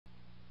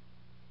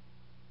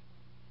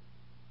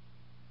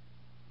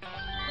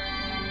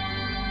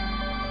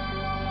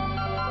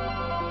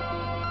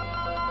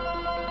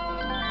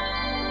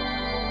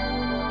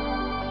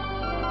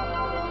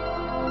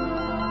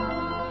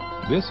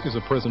This is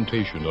a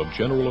presentation of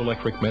General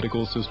Electric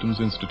Medical Systems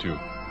Institute.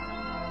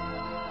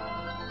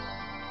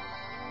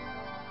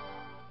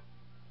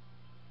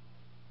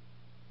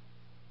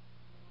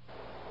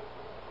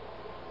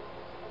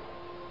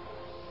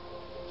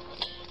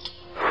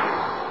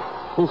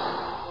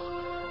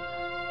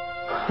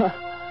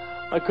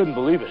 I couldn't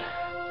believe it.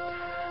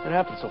 It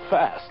happened so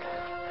fast.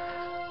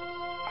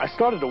 I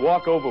started to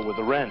walk over with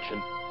the wrench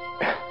and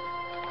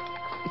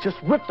it just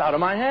ripped out of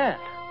my hand.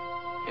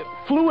 It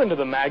flew into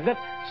the magnet,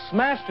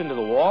 smashed into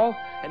the wall,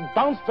 and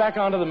bounced back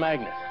onto the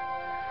magnet.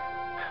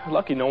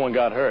 Lucky no one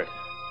got hurt.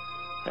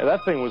 Yeah,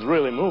 that thing was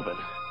really moving.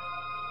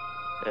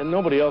 And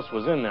nobody else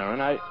was in there,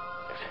 and I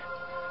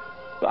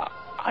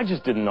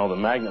just didn't know the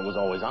magnet was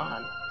always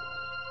on.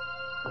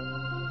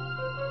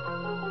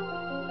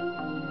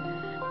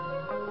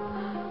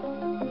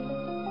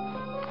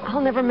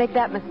 I'll never make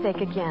that mistake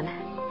again.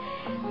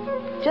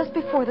 Just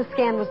before the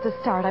scan was to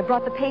start, I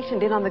brought the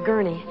patient in on the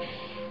gurney.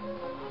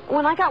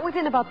 When I got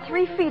within about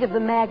 3 feet of the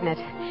magnet,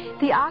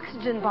 the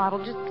oxygen bottle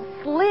just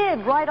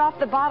slid right off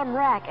the bottom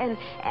rack and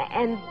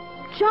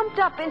jumped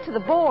up into the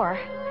bore.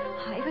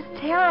 It was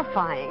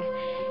terrifying.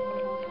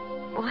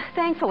 Well,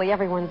 thankfully,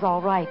 everyone's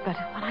all right, but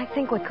when I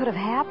think what could have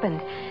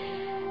happened...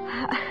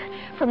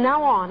 From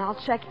now on,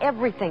 I'll check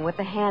everything with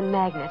the hand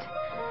magnet.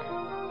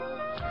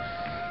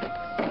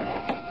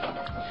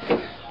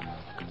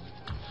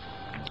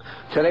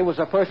 Today was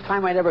the first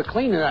time I'd ever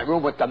cleaned in that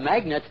room with the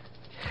magnet.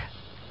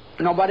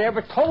 Nobody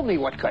ever told me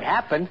what could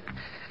happen.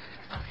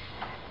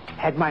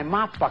 Had my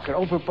mop bucket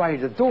over by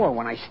the door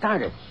when I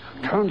started.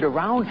 Turned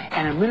around,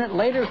 and a minute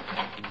later,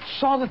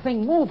 saw the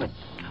thing moving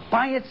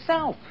by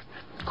itself.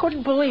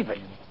 Couldn't believe it.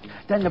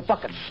 Then the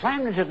bucket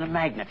slammed into the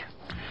magnet.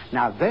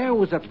 Now, there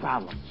was a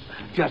problem.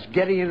 Just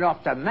getting it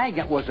off the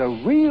magnet was a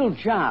real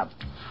job.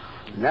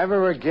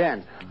 Never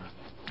again.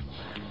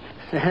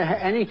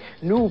 Any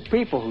new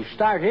people who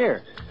start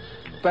here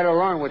better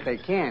learn what they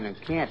can and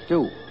can't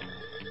do.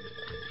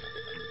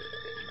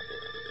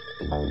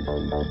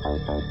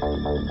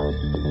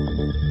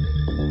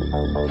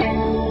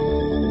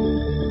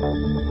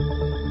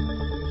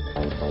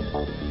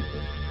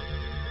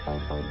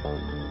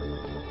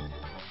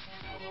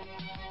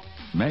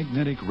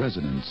 Magnetic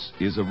resonance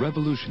is a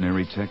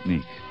revolutionary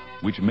technique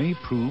which may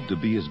prove to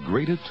be as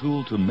great a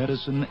tool to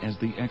medicine as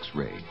the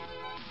X-ray.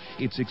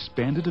 Its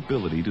expanded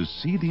ability to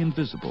see the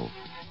invisible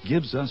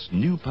gives us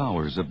new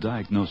powers of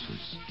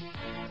diagnosis.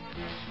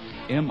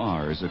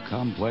 MR is a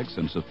complex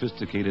and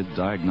sophisticated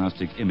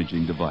diagnostic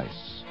imaging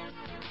device.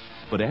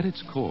 But at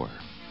its core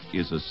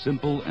is a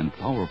simple and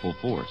powerful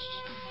force: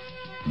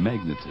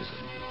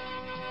 magnetism.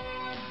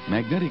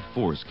 Magnetic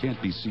force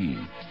can't be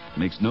seen,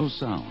 makes no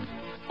sound,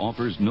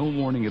 offers no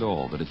warning at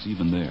all that it's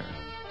even there.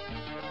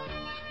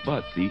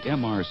 But the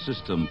MR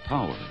system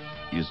power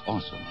is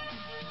awesome.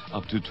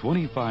 Up to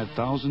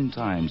 25,000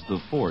 times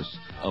the force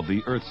of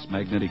the Earth's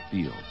magnetic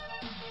field.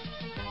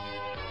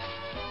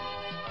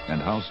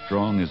 And how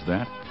strong is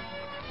that?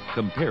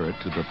 Compare it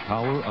to the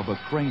power of a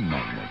crane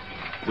magnet,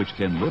 which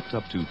can lift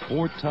up to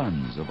 4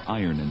 tons of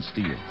iron and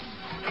steel.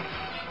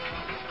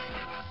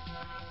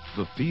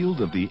 The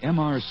field of the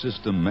MR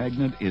system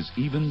magnet is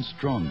even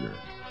stronger.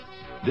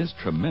 This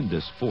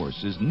tremendous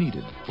force is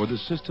needed for the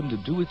system to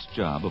do its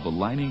job of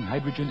aligning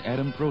hydrogen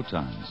atom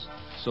protons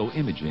so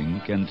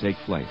imaging can take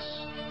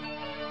place.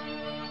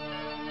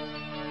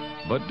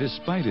 But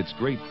despite its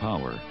great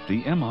power,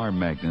 the MR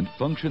magnet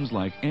functions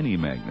like any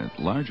magnet,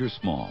 large or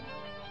small.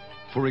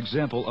 For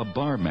example, a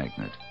bar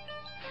magnet.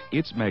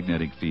 Its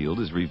magnetic field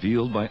is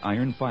revealed by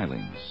iron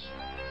filings.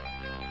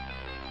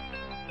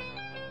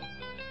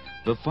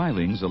 The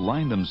filings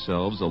align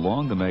themselves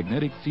along the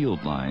magnetic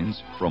field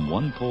lines from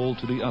one pole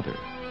to the other.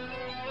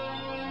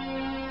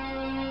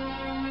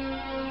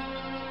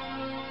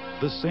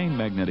 The same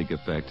magnetic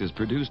effect is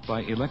produced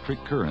by electric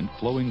current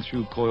flowing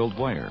through coiled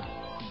wire.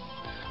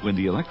 When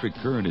the electric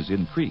current is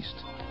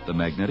increased, the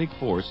magnetic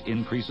force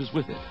increases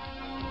with it.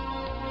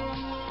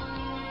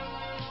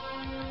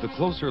 The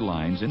closer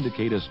lines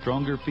indicate a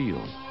stronger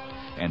field,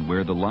 and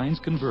where the lines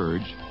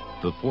converge,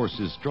 the force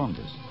is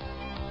strongest.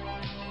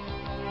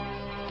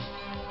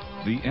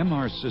 The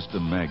MR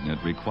system magnet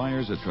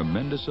requires a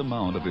tremendous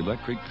amount of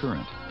electric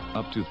current,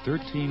 up to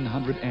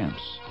 1,300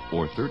 amps,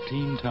 or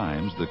 13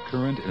 times the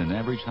current in an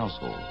average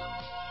household.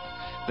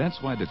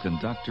 That's why the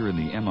conductor in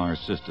the MR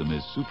system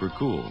is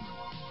supercooled.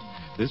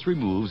 This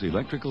removes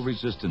electrical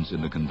resistance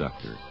in the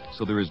conductor,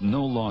 so there is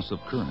no loss of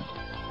current.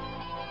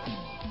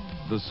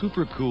 The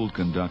supercooled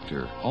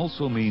conductor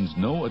also means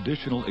no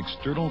additional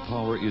external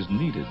power is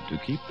needed to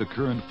keep the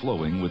current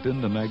flowing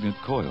within the magnet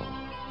coil.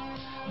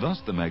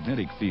 Thus, the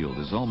magnetic field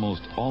is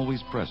almost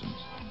always present.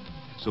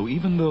 So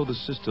even though the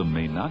system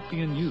may not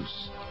be in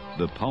use,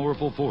 the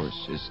powerful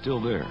force is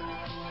still there.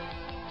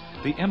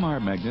 The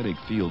MR magnetic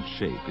field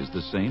shape is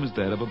the same as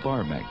that of a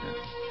bar magnet,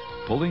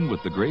 pulling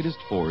with the greatest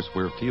force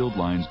where field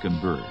lines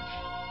converge.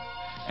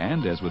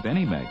 And as with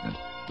any magnet,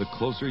 the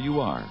closer you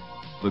are,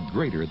 the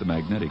greater the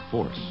magnetic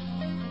force.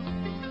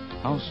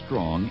 How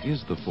strong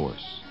is the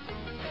force?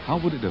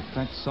 how would it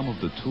affect some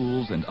of the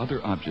tools and other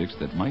objects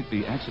that might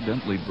be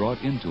accidentally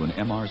brought into an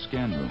MR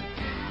scan room?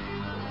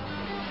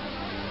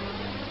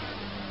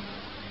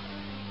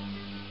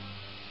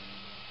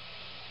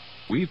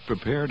 We've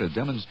prepared a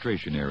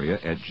demonstration area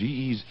at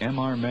GE's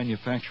MR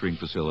manufacturing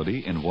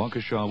facility in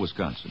Waukesha,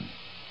 Wisconsin.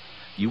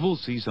 You will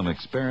see some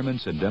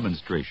experiments and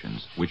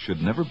demonstrations which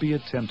should never be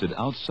attempted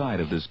outside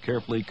of this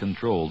carefully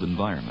controlled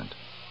environment.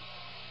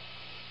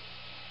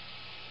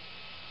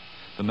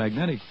 The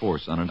magnetic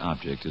force on an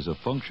object is a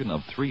function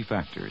of three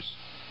factors: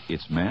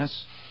 its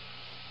mass,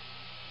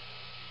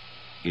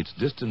 its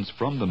distance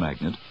from the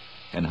magnet,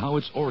 and how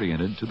it's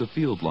oriented to the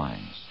field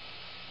lines.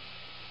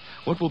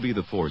 What will be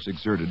the force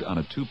exerted on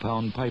a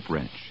 2-pound pipe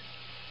wrench?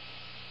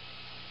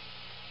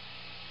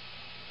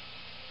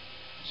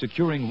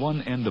 Securing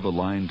one end of a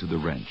line to the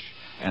wrench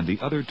and the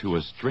other to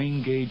a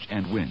strain gauge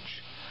and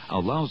winch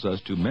allows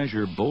us to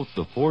measure both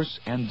the force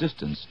and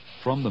distance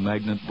from the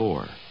magnet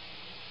bore.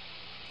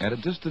 At a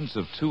distance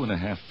of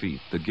 2.5 feet,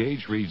 the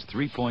gauge reads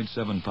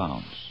 3.7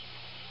 pounds.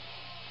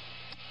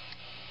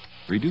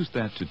 Reduce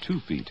that to 2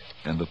 feet,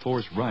 and the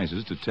force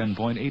rises to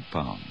 10.8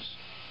 pounds.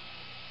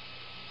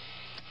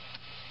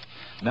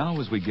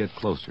 Now, as we get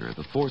closer,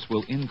 the force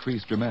will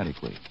increase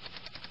dramatically.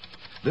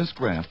 This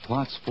graph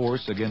plots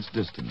force against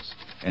distance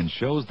and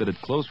shows that at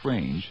close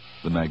range,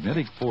 the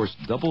magnetic force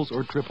doubles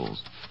or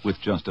triples with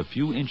just a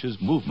few inches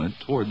movement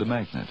toward the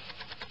magnet.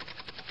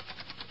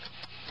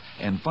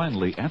 And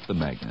finally, at the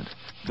magnet,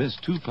 this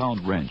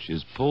 2-pound wrench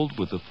is pulled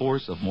with a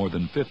force of more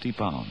than 50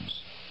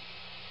 pounds.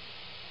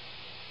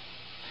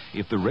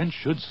 If the wrench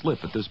should slip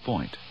at this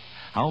point,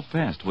 how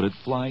fast would it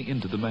fly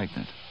into the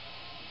magnet?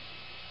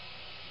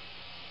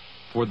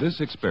 For this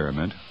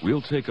experiment,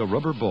 we'll take a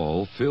rubber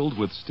ball filled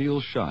with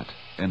steel shot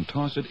and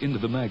toss it into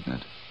the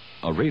magnet.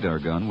 A radar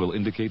gun will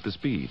indicate the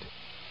speed.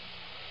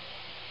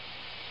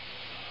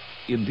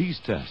 In these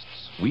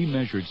tests, we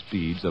measured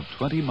speeds of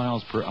 20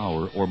 miles per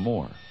hour or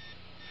more.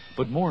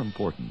 But more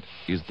important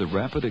is the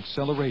rapid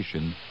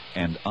acceleration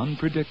and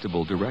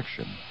unpredictable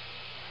direction.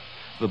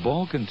 The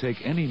ball can take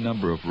any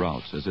number of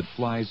routes as it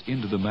flies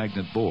into the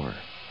magnet bore.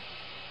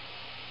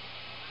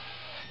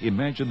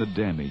 Imagine the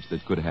damage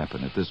that could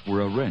happen if this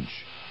were a wrench,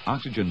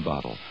 oxygen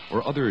bottle,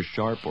 or other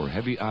sharp or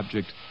heavy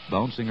object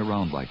bouncing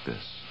around like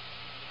this.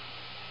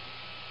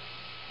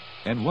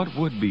 And what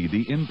would be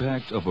the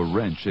impact of a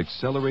wrench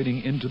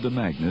accelerating into the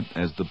magnet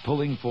as the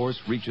pulling force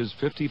reaches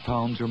 50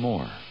 pounds or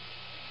more?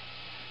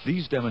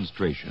 These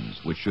demonstrations,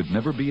 which should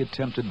never be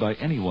attempted by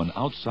anyone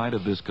outside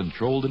of this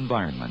controlled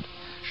environment,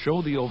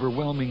 show the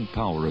overwhelming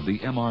power of the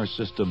MR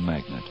system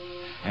magnet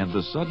and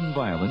the sudden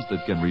violence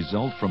that can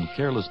result from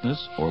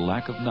carelessness or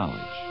lack of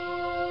knowledge.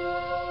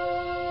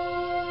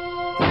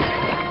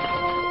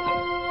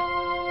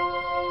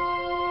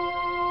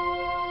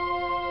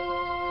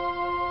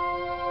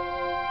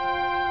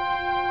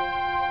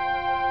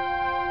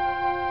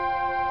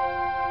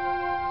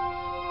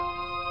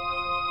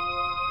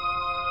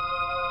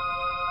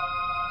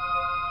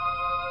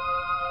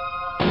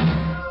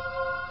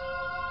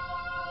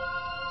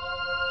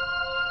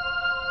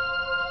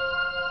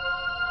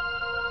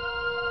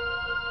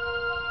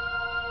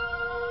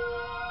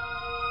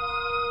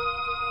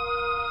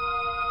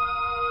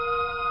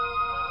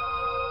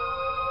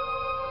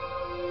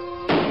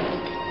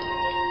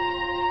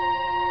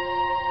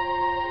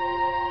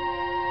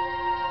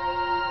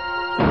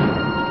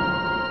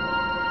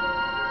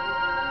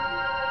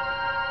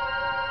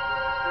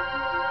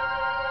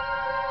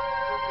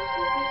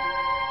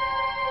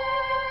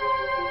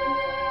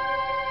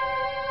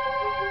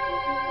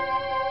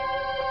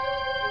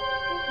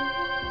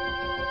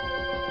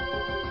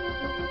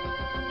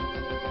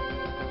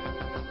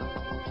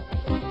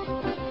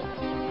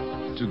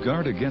 To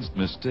guard against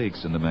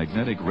mistakes in the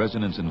magnetic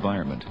resonance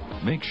environment,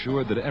 make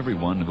sure that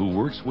everyone who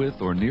works with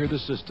or near the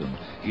system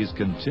is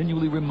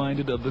continually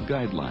reminded of the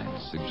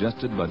guidelines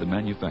suggested by the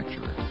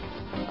manufacturer.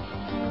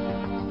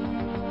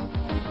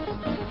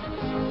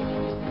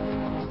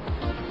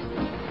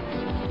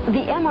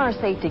 The MR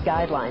Safety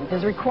Guidelines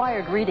is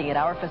required reading at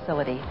our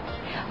facility.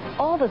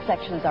 All the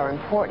sections are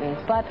important,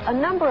 but a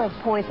number of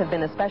points have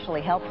been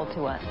especially helpful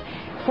to us.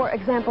 For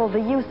example,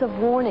 the use of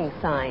warning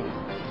signs.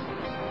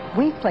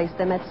 We've placed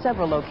them at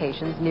several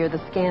locations near the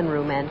scan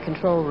room and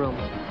control room.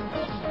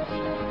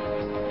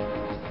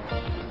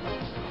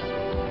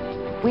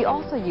 We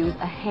also use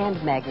a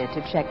hand magnet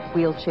to check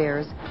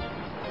wheelchairs,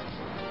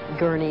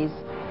 gurneys,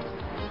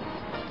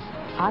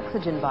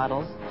 oxygen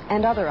bottles,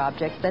 and other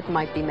objects that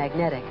might be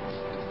magnetic.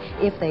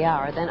 If they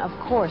are, then of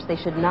course they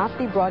should not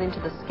be brought into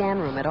the scan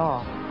room at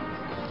all.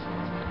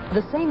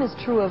 The same is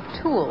true of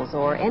tools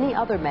or any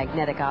other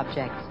magnetic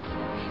objects.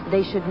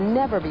 They should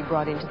never be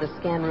brought into the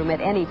scan room at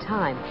any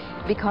time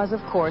because, of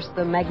course,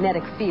 the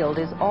magnetic field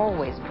is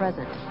always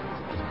present.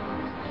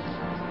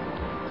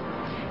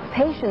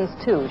 Patients,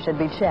 too, should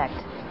be checked.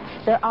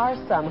 There are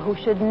some who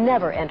should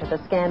never enter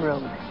the scan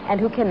room and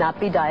who cannot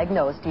be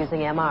diagnosed using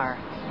MR.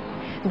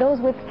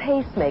 Those with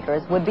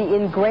pacemakers would be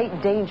in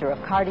great danger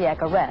of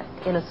cardiac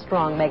arrest in a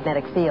strong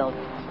magnetic field.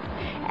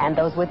 And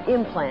those with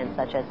implants,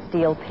 such as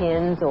steel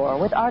pins or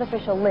with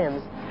artificial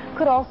limbs,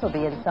 could also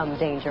be in some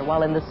danger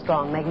while in the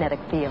strong magnetic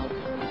field.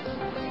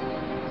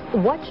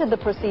 What should the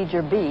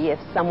procedure be if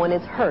someone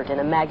is hurt in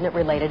a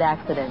magnet-related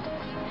accident?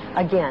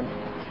 Again,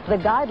 the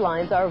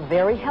guidelines are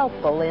very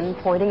helpful in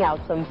pointing out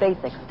some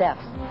basic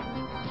steps.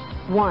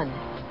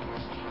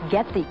 1.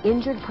 Get the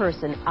injured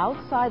person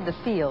outside the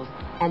field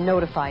and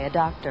notify a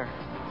doctor.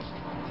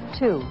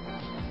 2.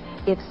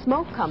 If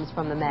smoke comes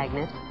from the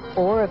magnet,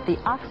 or if the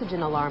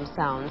oxygen alarm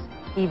sounds,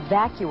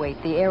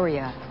 evacuate the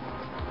area.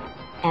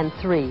 And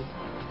 3.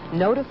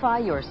 Notify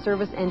your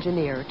service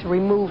engineer to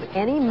remove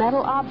any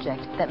metal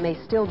object that may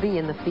still be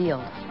in the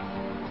field.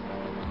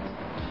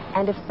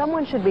 And if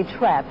someone should be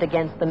trapped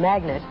against the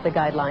magnet, the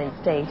guidelines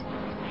state,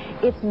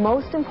 it's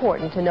most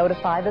important to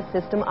notify the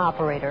system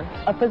operator,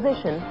 a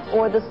physician,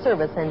 or the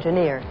service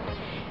engineer.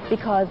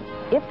 Because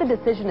if the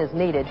decision is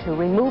needed to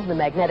remove the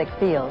magnetic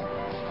field,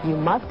 you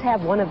must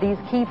have one of these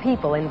key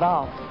people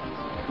involved.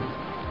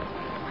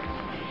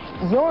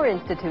 Your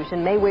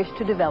institution may wish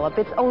to develop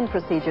its own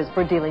procedures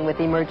for dealing with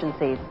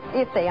emergencies,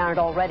 if they aren't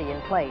already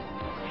in place,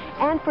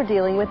 and for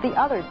dealing with the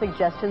other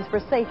suggestions for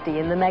safety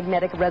in the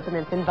magnetic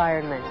resonance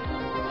environment.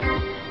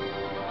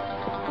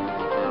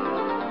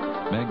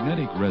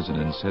 Magnetic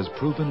resonance has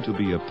proven to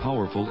be a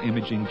powerful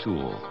imaging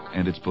tool,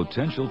 and its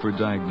potential for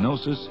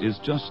diagnosis is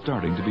just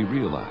starting to be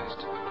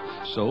realized.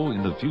 So,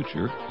 in the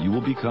future, you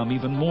will become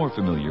even more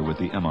familiar with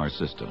the MR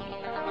system.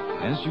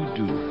 As you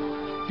do,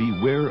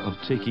 beware of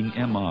taking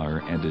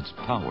MR and its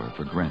power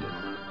for granted.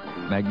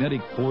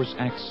 Magnetic force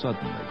acts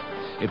suddenly.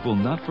 It will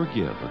not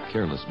forgive a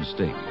careless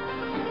mistake.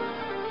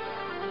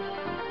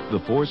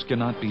 The force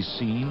cannot be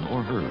seen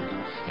or heard,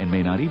 and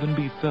may not even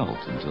be felt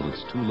until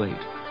it's too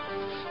late.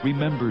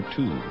 Remember,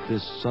 too,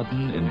 this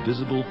sudden,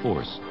 invisible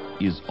force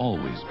is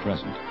always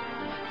present.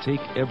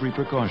 Take every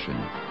precaution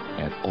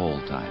at all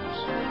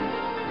times.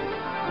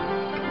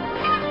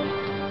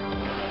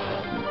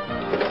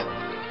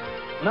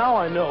 Now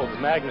I know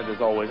the magnet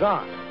is always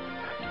on.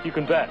 You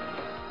can bet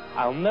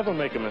I'll never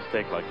make a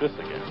mistake like this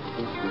again.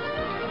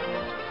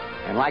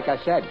 And like I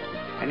said,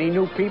 any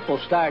new people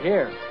start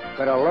here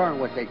gotta learn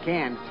what they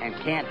can and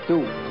can't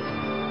do.